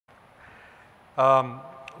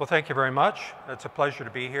Well, thank you very much. It's a pleasure to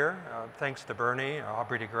be here. Thanks to Bernie,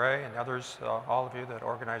 Aubrey de Grey, and others, all of you that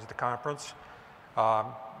organized the conference.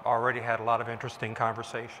 Already had a lot of interesting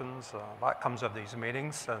conversations. A lot comes of these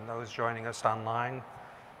meetings, and those joining us online,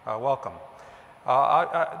 welcome.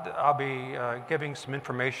 I'll be giving some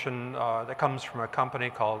information that comes from a company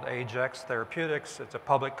called Ajax Therapeutics. It's a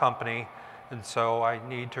public company, and so I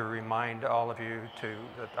need to remind all of you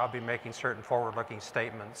that I'll be making certain forward-looking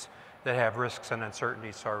statements that have risks and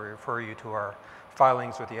uncertainties, so I refer you to our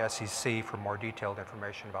filings with the SEC for more detailed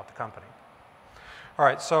information about the company. All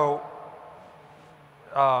right, so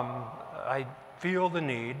I feel the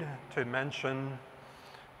need to mention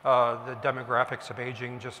the demographics of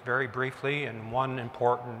aging just very briefly in one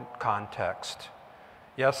important context.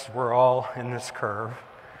 Yes, we're all in this curve,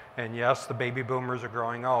 and yes, the baby boomers are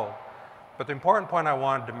growing old. But the important point I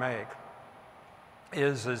wanted to make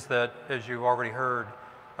is that, as you already heard,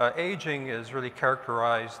 aging is really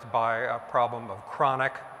characterized by a problem of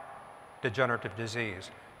chronic degenerative disease.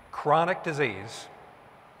 Chronic disease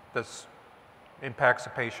that impacts a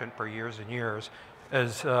patient for years and years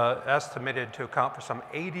is estimated to account for some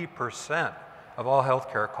 80% of all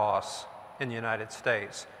healthcare costs in the United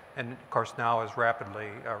States, and of course now is rapidly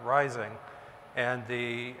rising. And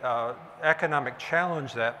the economic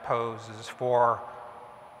challenge that poses for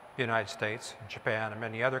the United States, Japan, and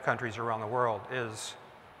many other countries around the world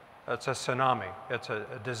it's a tsunami. It's a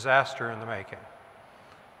disaster in the making.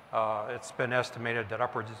 It's been estimated that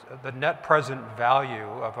the net present value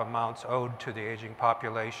of amounts owed to the aging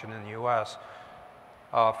population in the US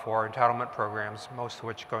for entitlement programs, most of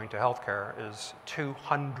which going to healthcare, is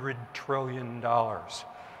 $200 trillion. It's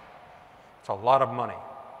a lot of money.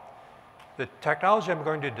 The technology I'm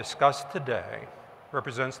going to discuss today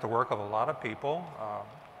represents the work of a lot of people.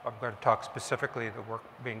 I'm going to talk specifically the work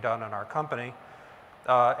being done in our company.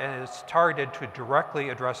 And it's targeted to directly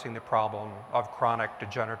addressing the problem of chronic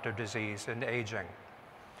degenerative disease and aging.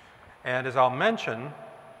 And as I'll mention,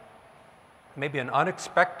 maybe an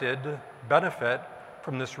unexpected benefit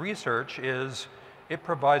from this research is it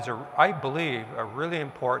provides, I believe, a really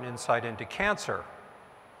important insight into cancer.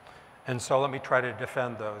 And so let me try to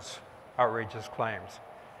defend those outrageous claims.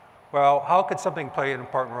 Well, how could something play an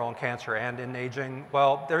important role in cancer and in aging?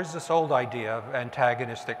 Well, there's this old idea of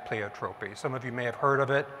antagonistic pleiotropy. Some of you may have heard of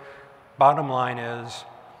it. Bottom line is,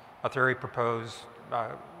 a theory proposed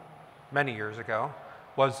many years ago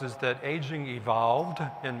is that aging evolved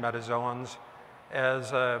in metazoans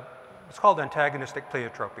as it's called antagonistic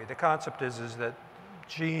pleiotropy. The concept is that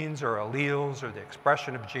genes or alleles or the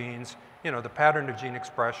expression of genes, the pattern of gene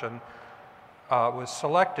expression was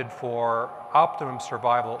selected for optimum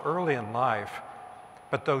survival early in life,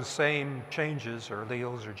 but those same changes or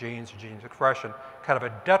alleles or genes expression kind of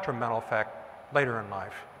a detrimental effect later in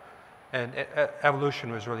life. And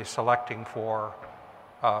evolution was really selecting for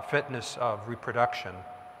fitness of reproduction,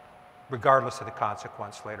 regardless of the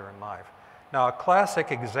consequence later in life. Now, a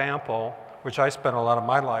classic example, which I spent a lot of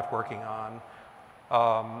my life working on,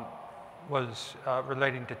 was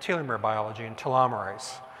relating to telomere biology and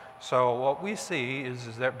telomerase. So what we see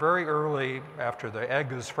is that very early after the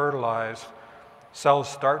egg is fertilized, cells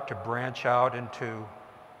start to branch out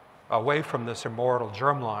away from this immortal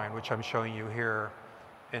germline, which I'm showing you here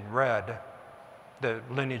in red, the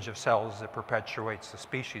lineage of cells that perpetuates the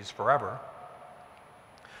species forever.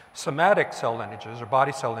 Somatic cell lineages, or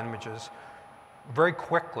body cell lineages, very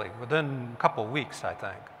quickly, within a couple of weeks, I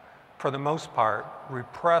think, for the most part,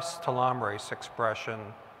 repress telomerase expression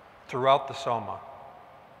throughout the soma.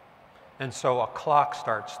 And so a clock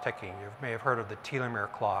starts ticking. You may have heard of the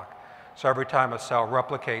telomere clock. So every time a cell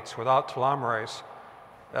replicates without telomerase,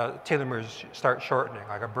 telomeres start shortening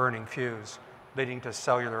like a burning fuse, leading to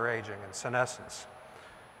cellular aging and senescence.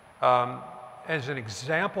 As an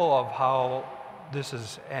example of how this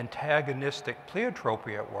is antagonistic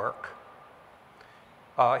pleiotropy at work,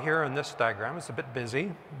 here in this diagram, it's a bit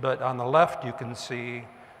busy, but on the left you can see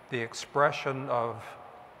the expression of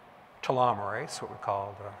telomerase, what we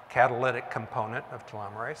call the catalytic component of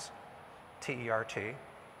telomerase, TERT,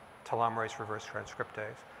 telomerase reverse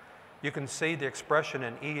transcriptase. You can see the expression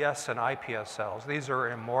in ES and iPS cells. These are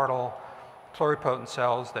immortal pluripotent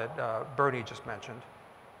cells that Bernie just mentioned.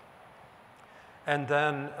 And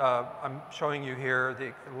then I'm showing you here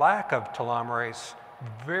the lack of telomerase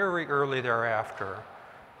very early thereafter.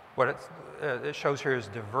 What it shows here is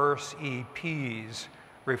diverse EPs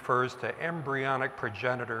refers to embryonic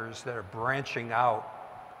progenitors that are branching out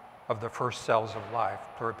of the first cells of life,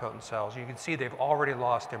 pluripotent cells. You can see they've already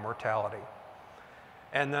lost immortality.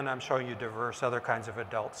 And then I'm showing you diverse other kinds of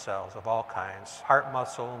adult cells of all kinds, heart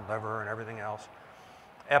muscle, liver, and everything else.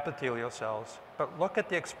 epithelial cells, but look at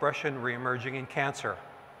the expression reemerging in cancer.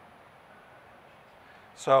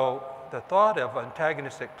 So the thought of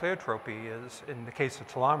antagonistic pleiotropy is, in the case of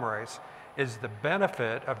telomerase, is the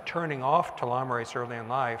benefit of turning off telomerase early in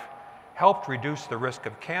life helped reduce the risk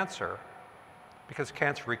of cancer, because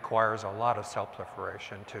cancer requires a lot of cell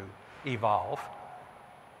proliferation to evolve.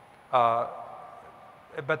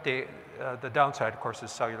 But the downside, of course,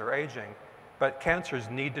 is cellular aging. But cancers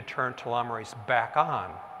need to turn telomerase back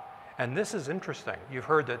on. And this is interesting. You've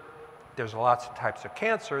heard that there's lots of types of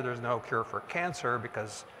cancer. There's no cure for cancer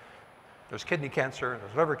because there's kidney cancer,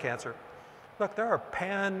 there's liver cancer. Look, there are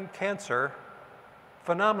pan-cancer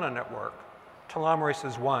phenomena at work. Telomerase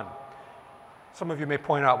is one. Some of you may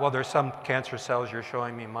point out, well, there's some cancer cells you're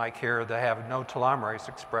showing me, Mike, here that have no telomerase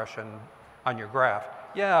expression on your graph.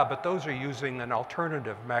 Yeah, but those are using an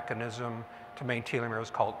alternative mechanism to maintain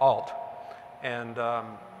telomeres called ALT. And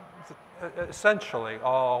essentially,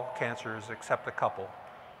 all cancers, except a couple,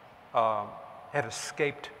 have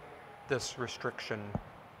escaped this restriction,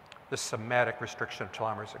 this somatic restriction of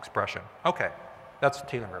telomerase expression. Okay, that's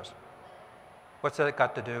telomeres. What's that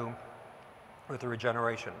got to do with the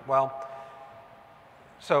regeneration? Well,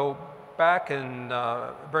 so back in,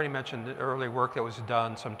 Bernie mentioned the early work that was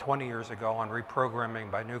done some 20 years ago on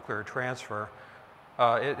reprogramming by nuclear transfer.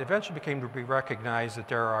 It eventually became to be recognized that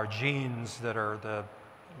there are genes that are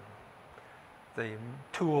the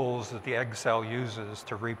tools that the egg cell uses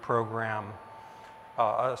to reprogram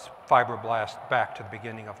a fibroblast back to the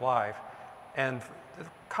beginning of life. And the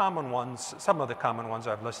common ones, some of the common ones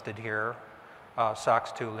I've listed here,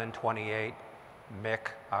 SOX2, Lin28, MYC,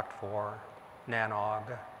 OCT4,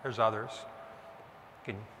 NANOG, there's others.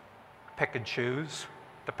 You can pick and choose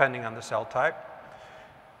depending on the cell type.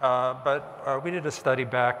 But we did a study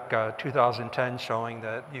back 2010 showing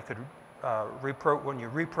that you could, when you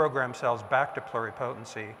reprogram cells back to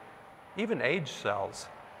pluripotency, even aged cells,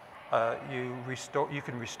 you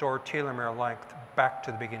can restore telomere length back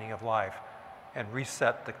to the beginning of life and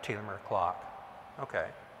reset the telomere clock. Okay.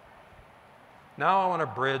 Now I want to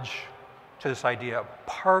bridge to this idea of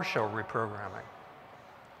partial reprogramming.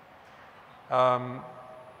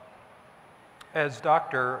 As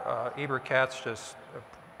Dr. Eber-Katz just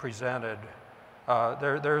presented,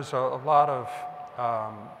 there's a lot of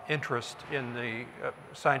interest in the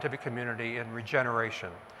scientific community in regeneration.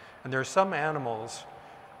 And there are some animals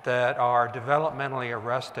that are developmentally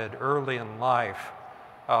arrested early in life,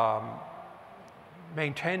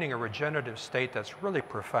 maintaining a regenerative state that's really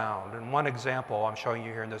profound. And one example I'm showing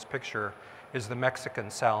you here in this picture is the Mexican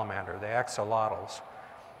salamander, the axolotls.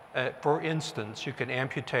 For instance, you can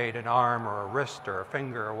amputate an arm or a wrist or a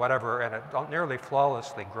finger or whatever, and it nearly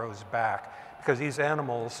flawlessly grows back because these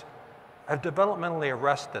animals have developmentally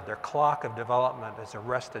arrested. Their clock of development is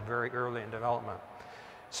arrested very early in development.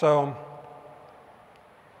 So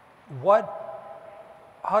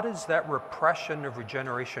how does that repression of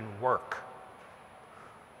regeneration work?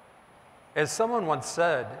 As someone once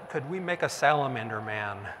said, could we make a salamander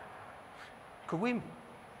man? Could we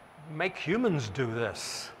make humans do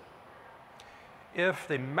this? If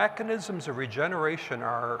the mechanisms of regeneration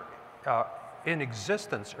are in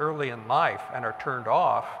existence early in life and are turned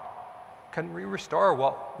off, can we restore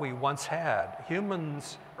what we once had?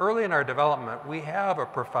 Humans, early in our development, we have a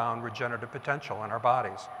profound regenerative potential in our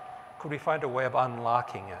bodies. Could we find a way of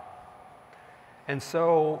unlocking it? And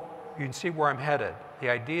so you can see where I'm headed. The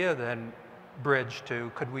idea then bridged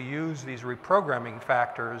to, could we use these reprogramming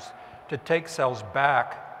factors to take cells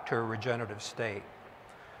back to a regenerative state?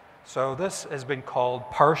 So this has been called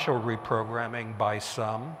partial reprogramming by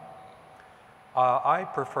some. I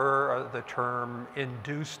prefer the term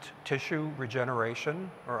induced tissue regeneration,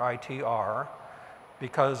 or ITR,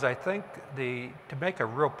 because I think to make a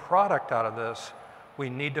real product out of this, we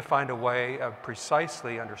need to find a way of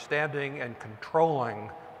precisely understanding and controlling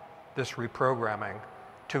this reprogramming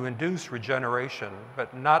to induce regeneration,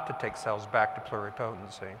 but not to take cells back to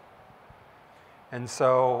pluripotency. And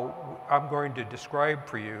so I'm going to describe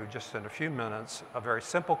for you, just in a few minutes, a very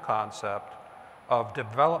simple concept of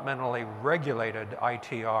developmentally regulated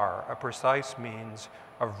ITR, a precise means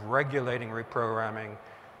of regulating reprogramming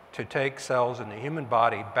to take cells in the human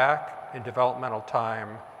body back in developmental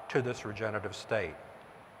time to this regenerative state.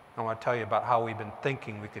 I want to tell you about how we've been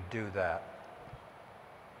thinking we could do that.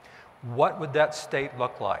 What would that state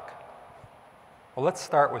look like? Well, let's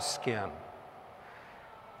start with skin.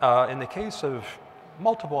 In the case of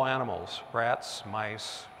multiple animals, rats,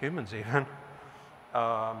 mice, humans even,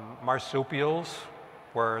 marsupials,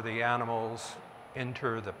 where the animals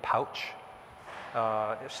enter the pouch,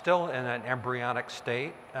 still in an embryonic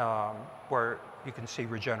state where you can see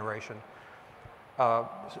regeneration.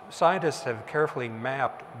 scientists have carefully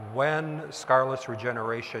mapped when scarlet's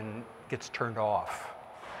regeneration gets turned off.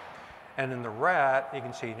 And in the rat, you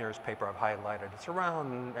can see here's paper I've highlighted. It's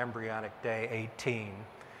around embryonic day 18.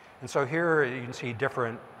 And so here you can see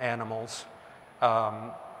different animals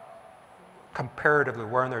comparatively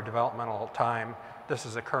where in their developmental time this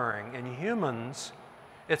is occurring. In humans,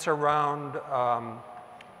 it's around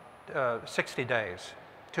 60 days,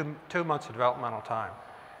 2 months of developmental time.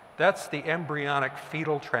 That's the embryonic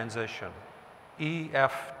fetal transition,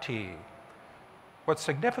 EFT. What's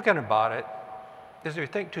significant about it is if you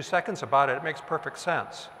think 2 seconds about it, it makes perfect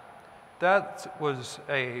sense. That was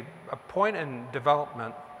a point in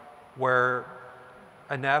development where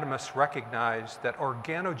anatomists recognized that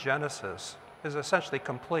organogenesis is essentially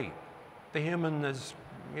complete. The human is,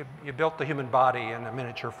 you built the human body in a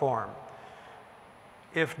miniature form.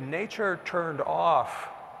 If nature turned off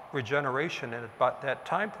regeneration at about that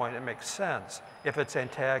time point, it makes sense if it's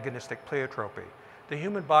antagonistic pleiotropy. The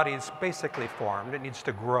human body is basically formed, it needs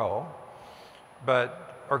to grow,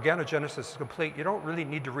 but organogenesis is complete. You don't really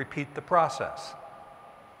need to repeat the process.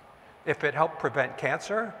 If it helped prevent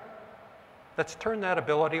cancer, let's turn that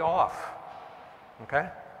ability off, okay?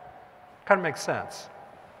 Kind of makes sense.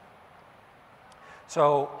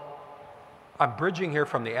 So I'm bridging here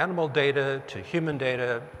from the animal data to human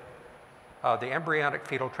data, the embryonic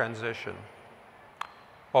fetal transition.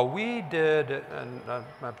 Well, we did, and I don't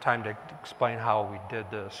have time to explain how we did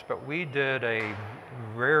this, but we did a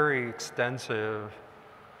very extensive,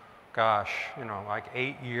 gosh, you know, like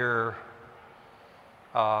 8-year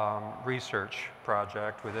research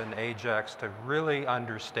project within Ajax to really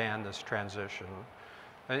understand this transition.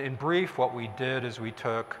 In brief, what we did is we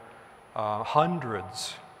took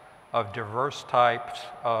hundreds of diverse types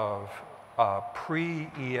of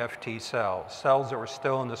pre-EFT cells, cells that were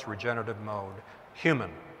still in this regenerative mode,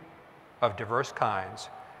 human, of diverse kinds,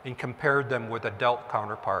 and compared them with adult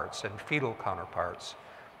counterparts and fetal counterparts,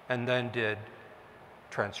 and then did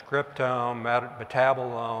transcriptome,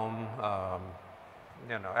 metabolome,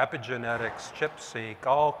 you know, epigenetics, ChIP-seq,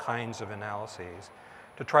 all kinds of analyses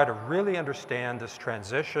to try to really understand this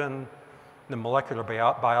transition, the molecular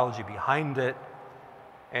biology behind it,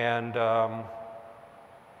 and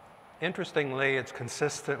interestingly, it's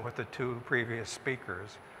consistent with the 2 previous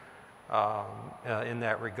speakers in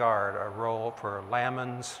that regard, a role for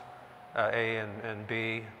lamins, A and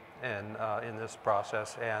B, in this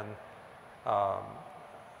process, and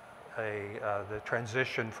the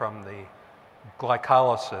transition from the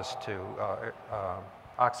glycolysis to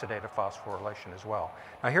oxidative phosphorylation as well.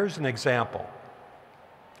 Now here's an example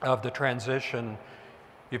of the transition.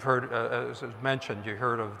 You've heard, as mentioned, you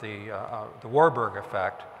heard of the Warburg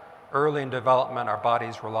effect. Early in development, our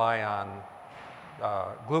bodies rely on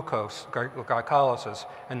glucose, glycolysis,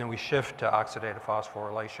 and then we shift to oxidative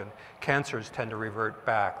phosphorylation. Cancers tend to revert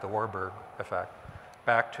back, the Warburg effect,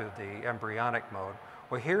 back to the embryonic mode.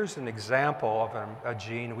 Well, here's an example of a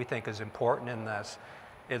gene we think is important in this.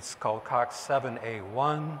 It's called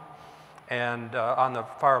COX7A1, and on the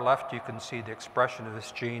far left you can see the expression of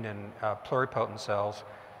this gene in pluripotent cells.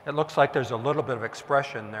 It looks like there's a little bit of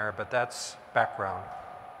expression there, but that's background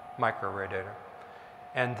microirradiator.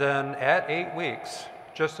 And then at 8 weeks,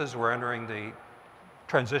 just as we're entering the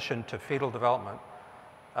transition to fetal development,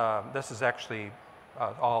 this is actually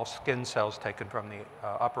all skin cells taken from the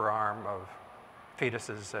upper arm of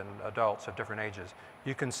fetuses and adults of different ages.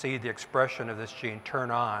 You can see the expression of this gene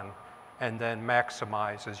turn on and then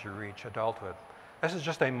maximize as you reach adulthood. This is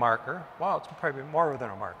just a marker. Well, it's probably more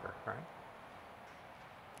than a marker, right?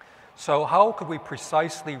 So how could we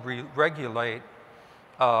precisely regulate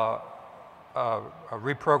a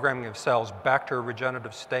reprogramming of cells back to a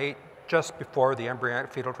regenerative state just before the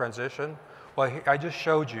embryonic fetal transition? Well, I just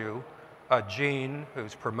showed you a gene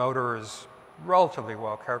whose promoter is relatively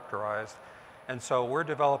well characterized. And so we're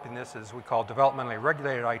developing this as we call developmentally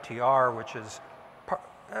regulated ITR, which is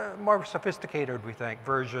more sophisticated, we think,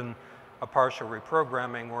 version of partial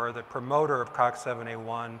reprogramming, where the promoter of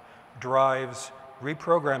COX7A1 drives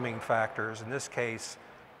reprogramming factors, in this case,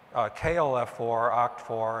 KLF4,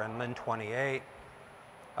 OCT4, and LIN28,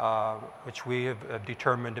 which we have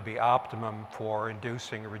determined to be optimum for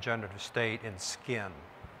inducing a regenerative state in skin.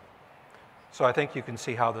 So I think you can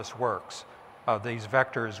see how this works. These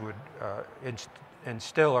vectors would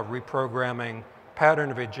instill a reprogramming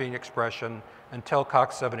pattern of a gene expression until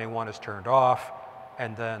COX7A1 is turned off,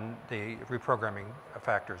 and then the reprogramming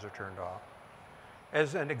factors are turned off.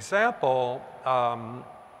 As an example,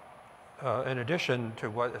 in addition to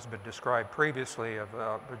what has been described previously of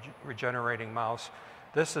regenerating mouse,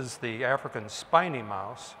 this is the African spiny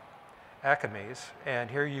mouse. Achemes, and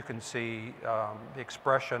here you can see the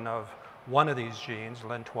expression of one of these genes,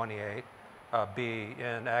 Lin28B,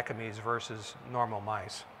 in Achemes versus normal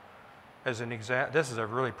mice. As an example, this is a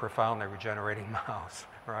really profoundly regenerating mouse,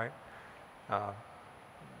 right?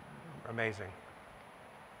 Amazing.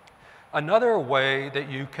 Another way that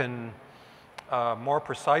you can more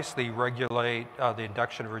precisely regulate the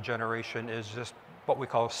induction of regeneration is just what we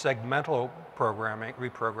call segmental programming,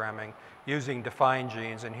 reprogramming, using defined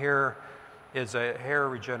genes. And here is a hair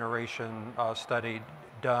regeneration study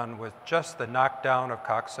done with just the knockdown of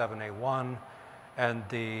COX7A1 and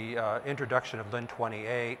the introduction of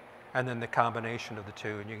Lin28, and then the combination of the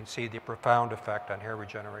two. And you can see the profound effect on hair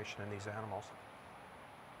regeneration in these animals.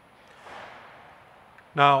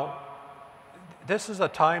 Now, this is a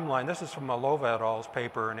timeline. This is from Alova et al.'s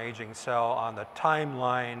paper in Aging Cell on the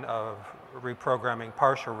timeline of reprogramming,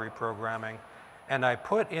 partial reprogramming. And I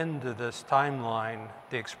put into this timeline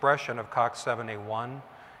the expression of COX7A1.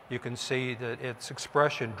 You can see that its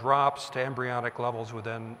expression drops to embryonic levels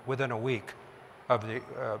within a week of the,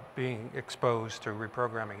 being exposed to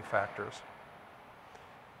reprogramming factors.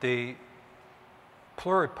 The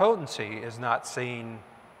pluripotency is not seen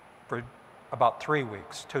for about 3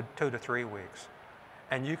 weeks, 2 to 3 weeks.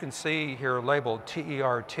 And you can see here labeled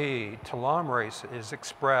TERT, telomerase is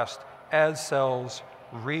expressed as cells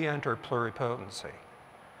re-enter pluripotency.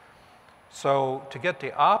 So to get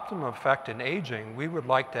the optimum effect in aging, we would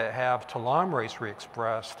like to have telomerase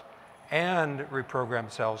re-expressed and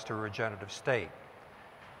reprogram cells to a regenerative state.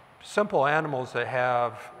 Simple animals that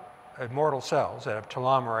have immortal cells that have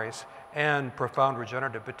telomerase and profound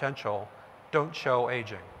regenerative potential don't show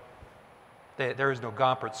aging. There is no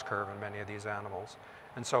Gompertz curve in many of these animals.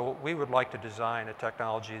 And so we would like to design a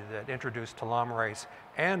technology that introduced telomerase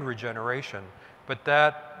and regeneration, but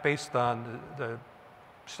that, based on the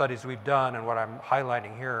studies we've done and what I'm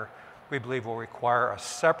highlighting here, we believe will require a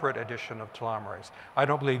separate addition of telomerase. I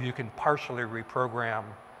don't believe you can partially reprogram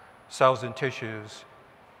cells and tissues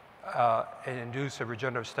and induce a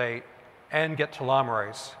regenerative state and get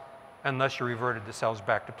telomerase unless you reverted the cells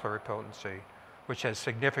back to pluripotency, which has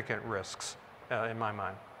significant risks in my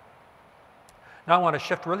mind. Now I want to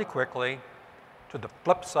shift really quickly to the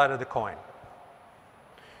flip side of the coin.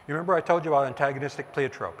 You remember I told you about antagonistic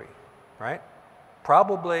pleiotropy, right?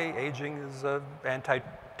 Probably aging is a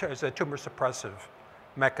tumor suppressive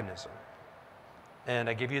mechanism. And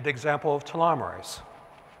I give you the example of telomerase.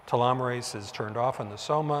 Telomerase is turned off in the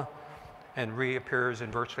soma and reappears in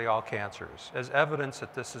virtually all cancers as evidence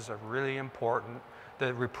that this is a really important,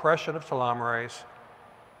 the repression of telomerase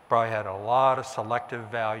probably had a lot of selective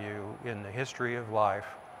value in the history of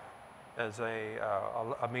life as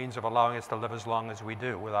a means of allowing us to live as long as we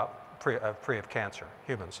do without free of cancer,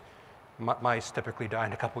 humans. Mice typically die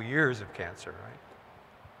in a couple years of cancer, right?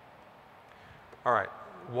 All right,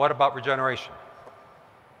 what about regeneration?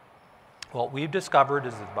 What we've discovered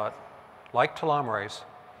is that, like telomerase,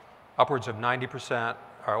 upwards of 90%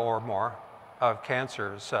 or more of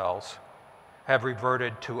cancer cells have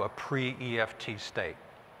reverted to a pre-EFT state.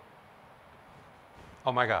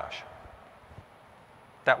 Oh my gosh,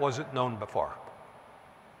 that wasn't known before.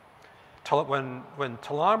 When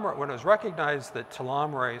it was recognized that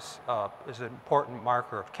telomerase is an important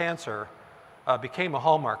marker of cancer, became a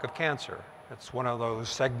hallmark of cancer. It's one of those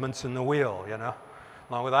segments in the wheel, you know,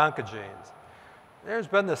 along with oncogenes. There's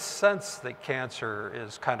been this sense that cancer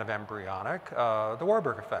is kind of embryonic, the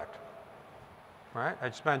Warburg effect, right? I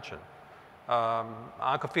just mentioned.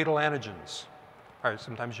 Oncofetal antigens are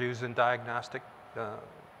sometimes used in diagnostics.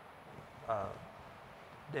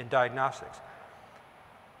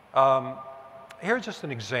 Here's just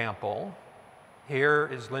an example. Here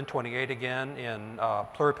is Lin28 again in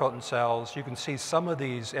pluripotent cells. You can see some of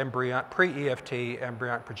these pre-EFT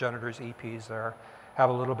embryonic progenitors, EPs there, have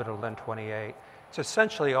a little bit of Lin28. It's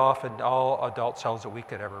essentially off in all adult cells that we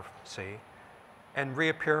could ever see, and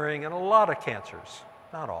reappearing in a lot of cancers.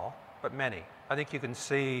 Not all, but many. I think you can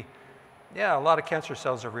see, yeah, a lot of cancer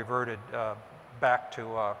cells have reverted back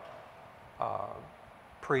to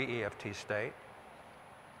pre-EFT state.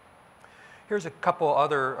 Here's a couple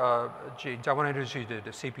other genes. I want to introduce you to the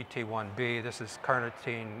CPT1B. This is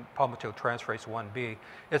carnitine palmitoyltransferase 1B.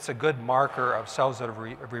 It's a good marker of cells that have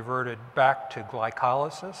reverted back to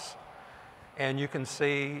glycolysis. And you can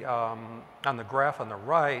see on the graph on the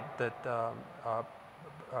right that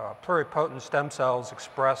pluripotent stem cells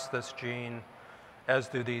express this gene, as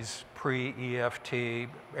do these pre-EFT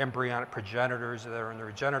embryonic progenitors that are in the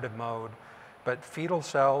regenerative mode. But fetal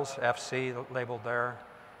cells, FC labeled there,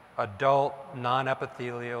 adult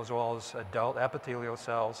non-epithelial as well as adult epithelial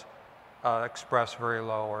cells express very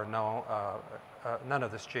low or no, none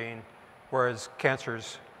of this gene. whereas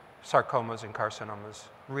cancers, sarcomas, and carcinomas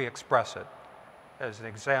re-express it as an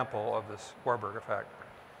example of this Warburg effect.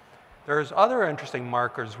 There's other interesting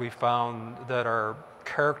markers we found that are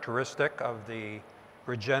characteristic of the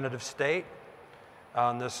regenerative state.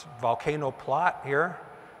 On this volcano plot here,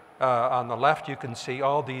 on the left you can see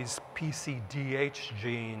all these PCDH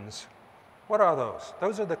genes. What are those?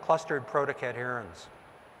 Those are the clustered protocadherins.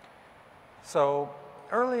 So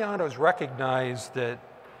early on it was recognized that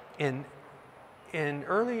in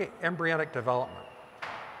early embryonic development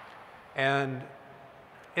and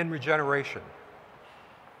in regeneration,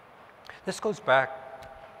 this goes back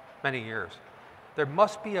many years, there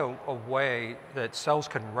must be a way that cells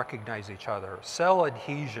can recognize each other. Cell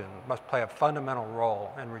adhesion must play a fundamental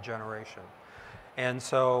role in regeneration. And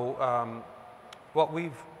so what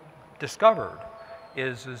we've discovered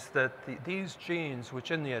is that these genes,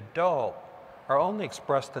 which in the adult are only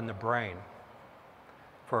expressed in the brain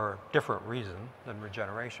for a different reason than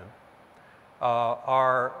regeneration,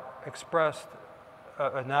 are expressed,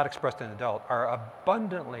 not expressed in adult, are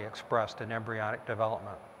abundantly expressed in embryonic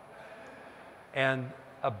development and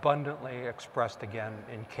abundantly expressed again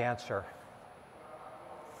in cancer.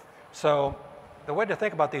 So the way to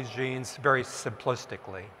think about these genes very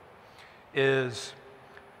simplistically is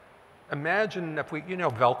imagine if we, you know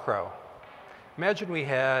Velcro. Imagine we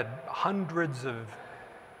had hundreds of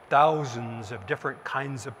thousands of different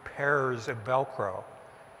kinds of pairs of Velcro.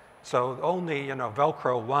 So only,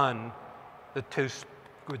 Velcro 1, the two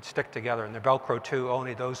would stick together, and the Velcro 2,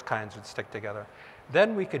 only those kinds would stick together.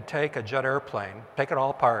 Then we could take a jet airplane, take it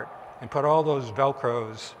all apart, and put all those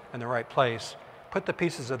Velcros in the right place, put the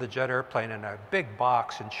pieces of the jet airplane in a big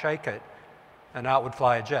box and shake it, and out would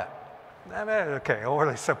fly a jet. Okay,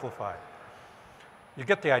 overly simplified. You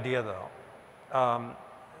get the idea, though.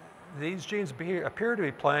 These genes appear to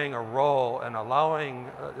be playing a role in allowing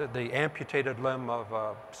the amputated limb of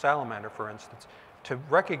a salamander, for instance, to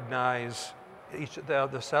recognize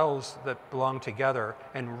the cells that belong together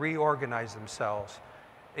and reorganize themselves,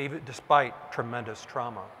 even despite tremendous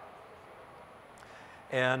trauma.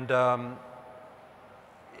 And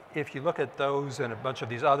if you look at those and a bunch of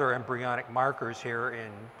these other embryonic markers here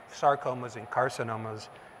in sarcomas and carcinomas,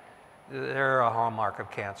 they're a hallmark of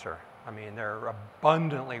cancer. I mean, they're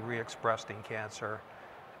abundantly re-expressed in cancer.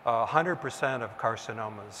 100% of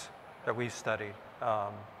carcinomas that we've studied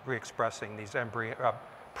re-expressing these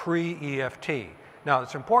pre-EFT. Now,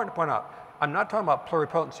 it's important to point out, I'm not talking about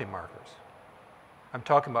pluripotency markers. I'm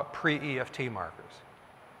talking about pre-EFT markers.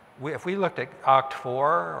 If we looked at OCT4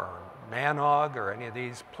 or NANOG or any of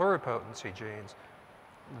these pluripotency genes,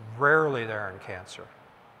 rarely they're in cancer.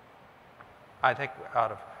 I think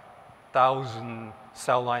out of 1,000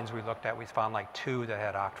 cell lines we looked at, we found like 2 that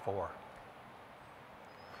had OCT4.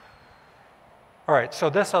 All right, so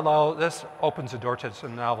this opens the door to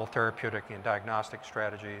some novel therapeutic and diagnostic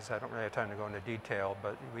strategies. I don't really have time to go into detail,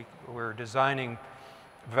 but we're designing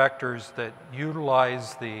vectors that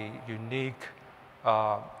utilize the unique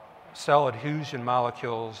cell adhesion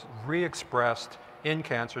molecules re-expressed in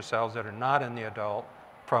cancer cells that are not in the adult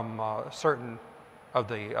from certain of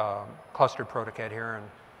the clustered protocadherin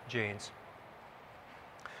genes,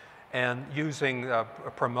 and using a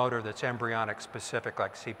promoter that's embryonic specific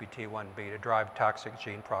like CPT1B to drive toxic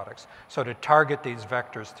gene products. So to target these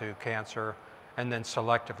vectors to cancer and then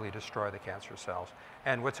selectively destroy the cancer cells.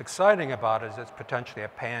 And what's exciting about it is it's potentially a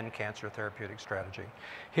pan-cancer therapeutic strategy.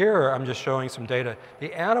 Here I'm just showing some data.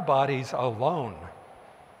 The antibodies alone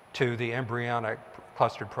to the embryonic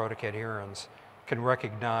clustered protocadherins can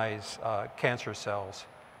recognize cancer cells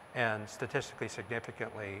and statistically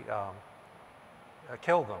significantly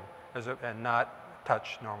kill them and not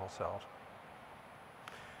touch normal cells.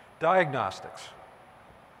 Diagnostics.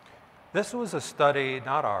 This was a study,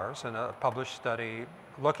 not ours, and a published study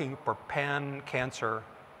looking for pan-cancer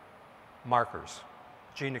markers,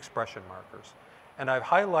 gene expression markers. And I've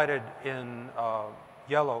highlighted in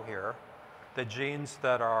yellow here the genes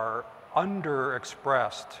that are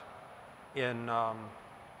underexpressed in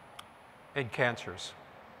cancers,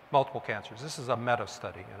 multiple cancers. This is a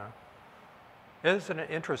meta-study, Isn't it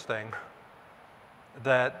interesting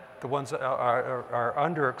that the ones that are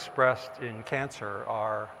underexpressed in cancer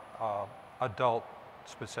are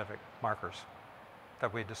adult-specific markers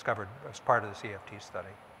that we discovered as part of this EFT study?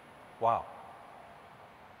 Wow.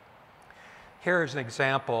 Here's an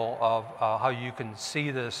example of how you can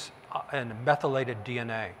see this in methylated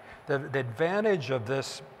DNA. The advantage of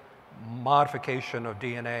this modification of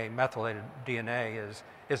DNA, methylated DNA, is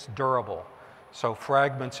it's durable. So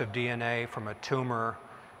fragments of DNA from a tumor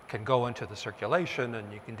can go into the circulation,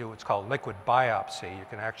 and you can do what's called liquid biopsy. You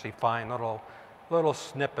can actually find little little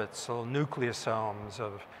snippets, little nucleosomes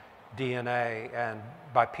of DNA, and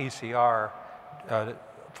by PCR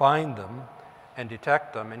find them and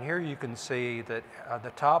detect them. And here you can see that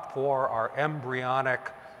the top 4 are embryonic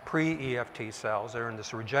pre-EFT cells. They're in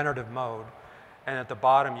this regenerative mode. And at the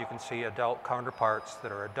bottom, you can see adult counterparts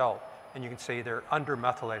that are adult. And you can see they're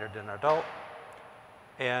undermethylated in adult.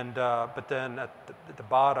 And, but then at the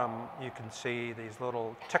bottom, you can see these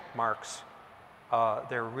little tick marks.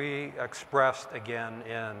 They're re-expressed again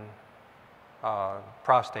in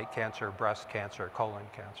prostate cancer, breast cancer, colon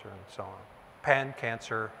cancer, and so on.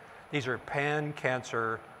 Pan-cancer, these are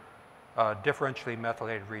pan-cancer differentially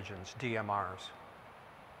methylated regions, DMRs.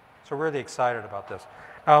 So we're really excited about this.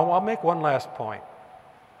 Now, I'll make one last point.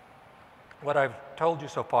 What I've told you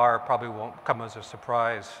so far probably won't come as a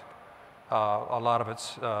surprise. A lot of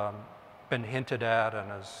it's been hinted at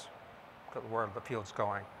and is where the field's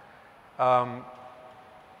going.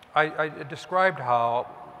 I described how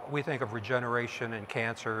we think of regeneration and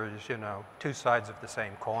cancer as, you know, 2 sides of the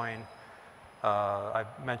same coin. I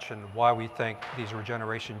mentioned why we think these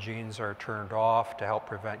regeneration genes are turned off to help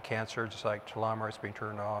prevent cancer, just like telomerase being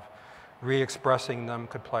turned off. Re-expressing them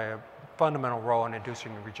could play a fundamental role in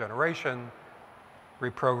inducing regeneration,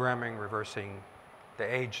 reprogramming, reversing the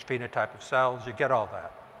aged phenotype of cells. You get all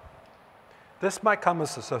that. This might come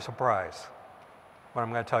as a surprise, what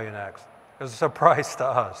I'm going to tell you next. It was a surprise to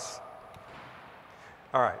us.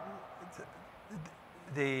 All right.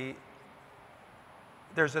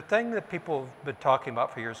 There's a thing that people have been talking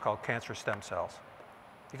about for years called cancer stem cells.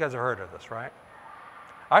 You guys have heard of this, right?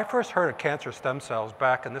 I first heard of cancer stem cells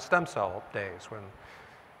back in the stem cell days when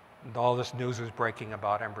all this news was breaking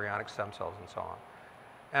about embryonic stem cells and so on.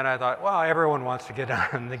 And I thought, well, everyone wants to get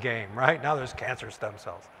in the game, right? Now there's cancer stem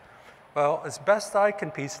cells. Well, as best I can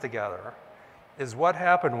piece together, is what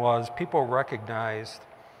happened was people recognized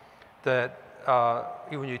that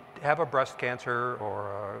when you have a breast cancer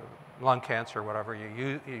or a lung cancer or whatever,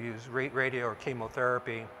 you use radio or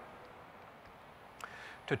chemotherapy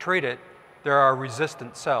to treat it, there are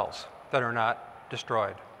resistant cells that are not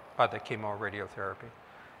destroyed by the chemoradiotherapy.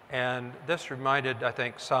 And this reminded, I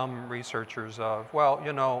think, some researchers of, well,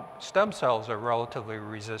 you know, stem cells are relatively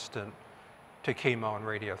resistant to chemo and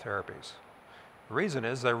radiotherapies. The reason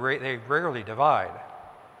is they rarely divide.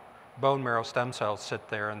 Bone marrow stem cells sit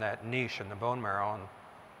there in that niche in the bone marrow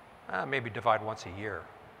and maybe divide once a year.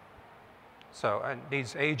 So, and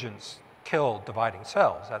these agents kill dividing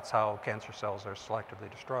cells. That's how cancer cells are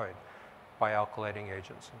selectively destroyed, by alkylating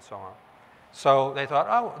agents and so on. So they thought,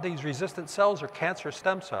 oh, these resistant cells are cancer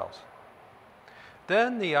stem cells.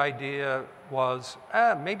 Then the idea was,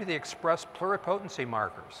 maybe they express pluripotency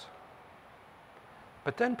markers.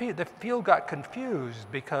 But then the field got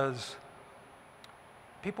confused because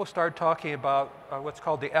people started talking about what's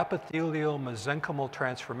called the epithelial mesenchymal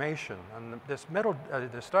transformation. And this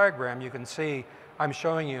diagram, you can see I'm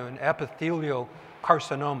showing you an epithelial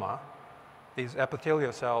carcinoma, these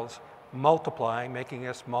epithelial cells multiplying, making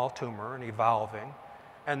a small tumor and evolving.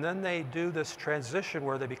 And then they do this transition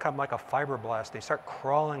where they become like a fibroblast. They start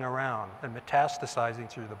crawling around and metastasizing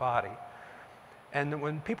through the body. And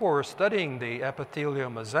when people were studying the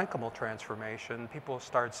epithelial mesenchymal transformation, people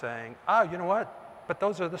started saying, you know what? But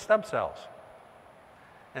those are the stem cells.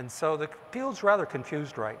 And so the field's rather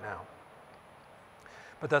confused right now.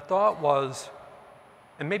 But the thought was,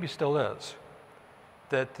 and maybe still is,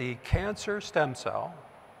 that the cancer stem cell,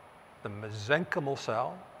 the mesenchymal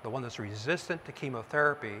cell, the one that's resistant to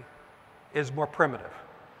chemotherapy, is more primitive.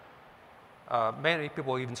 Many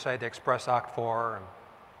people even say they express OCT4 and,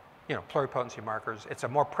 you know, pluripotency markers. It's a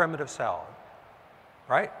more primitive cell,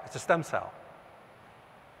 right? It's a stem cell.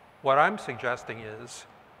 What I'm suggesting is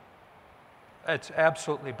it's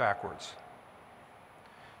absolutely backwards.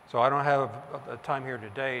 So I don't have time here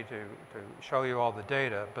today to show you all the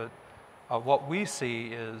data, but what we see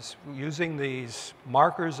is, using these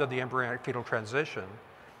markers of the embryonic fetal transition,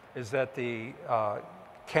 is that the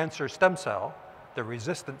cancer stem cell, the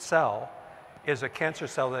resistant cell, is a cancer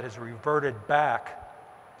cell that has reverted back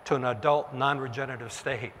to an adult non-regenerative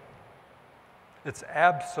state. It's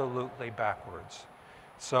absolutely backwards.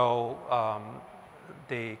 So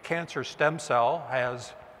the cancer stem cell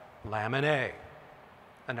has lamin A,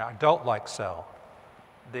 an adult-like cell.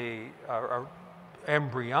 The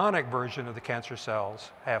embryonic version of the cancer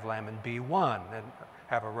cells have lamin B1 and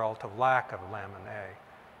have a relative lack of lamin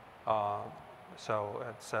A. So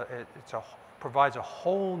it provides a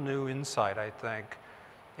whole new insight, I think,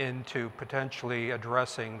 into potentially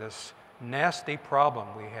addressing this nasty problem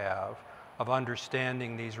we have of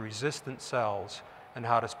understanding these resistant cells and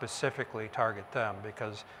how to specifically target them.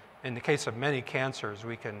 Because in the case of many cancers,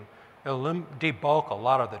 we can It'll debulk a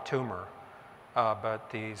lot of the tumor, but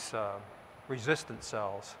these resistant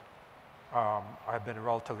cells have been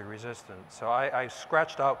relatively resistant. So I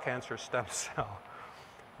scratched out cancer stem cell.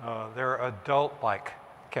 They're adult-like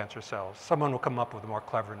cancer cells. Someone will come up with a more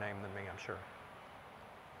clever name than me, I'm sure.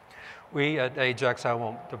 We at Ajax, I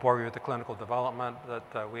won't bore you with the clinical development,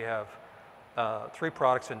 that we have 3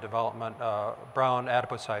 products in development, brown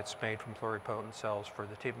adipocytes made from pluripotent cells for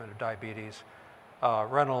the treatment of diabetes.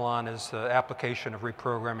 Renolon is the application of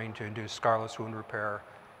reprogramming to induce scarless wound repair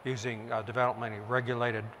using developmentally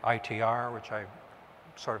regulated ITR, which I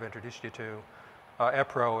sort of introduced you to.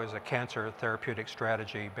 EPRO is a cancer therapeutic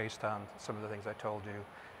strategy based on some of the things I told you.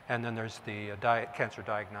 And then there's the cancer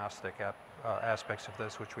diagnostic aspects of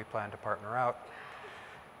this, which we plan to partner out.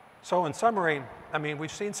 So in summary, I mean,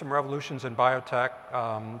 we've seen some revolutions in biotech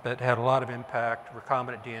that had a lot of impact.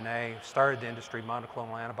 Recombinant DNA started the industry.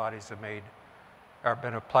 Monoclonal antibodies have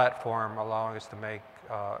been a platform allowing us to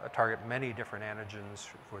target many different antigens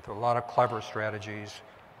with a lot of clever strategies,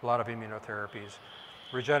 a lot of immunotherapies.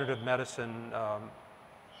 Regenerative medicine,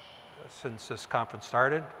 since this conference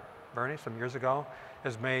started, Bernie, some years ago,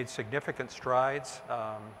 has made significant strides.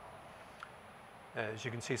 As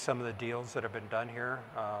you can see, some of the deals that have been done here.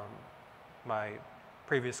 My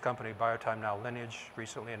previous company, Biotime, now Lineage,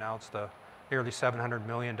 recently announced a nearly $700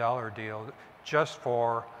 million deal just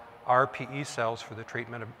for RPE cells for the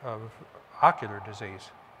treatment of ocular disease.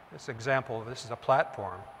 This example, this is a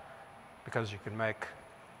platform because you can make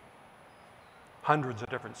hundreds of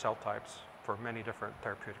different cell types for many different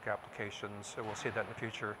therapeutic applications, and we'll see that in the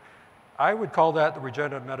future. I would call that the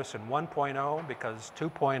regenerative medicine 1.0 because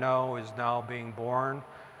 2.0 is now being born,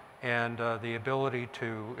 and the ability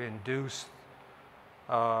to induce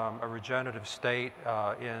a regenerative state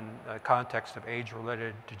in a context of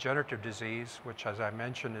age-related degenerative disease, which, as I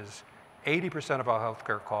mentioned, is 80% of our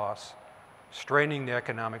healthcare costs, straining the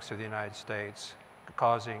economics of the United States,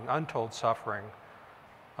 causing untold suffering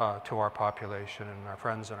to our population and our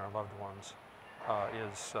friends and our loved ones,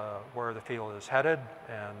 is where the field is headed.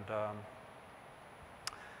 And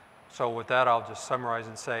so with that, I'll just summarize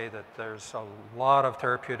and say that there's a lot of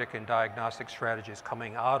therapeutic and diagnostic strategies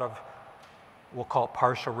coming out of, we'll call it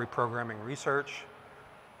partial reprogramming research.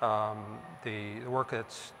 The work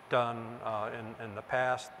that's done in the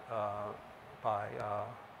past by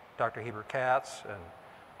Dr. Heber Katz and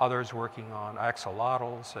others working on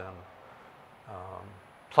axolotls and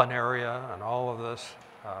planaria and all of this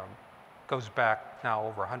goes back now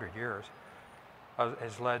over 100 years,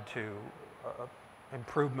 has led to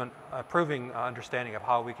improving understanding of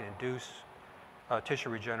how we can induce tissue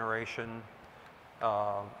regeneration.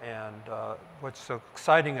 What's so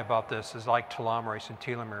exciting about this is, like telomerase and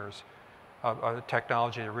telomeres, a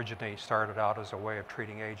technology that originally started out as a way of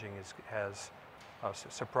treating aging has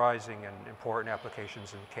surprising and important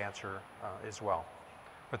applications in cancer as well.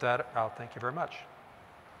 With that, I'll thank you very much.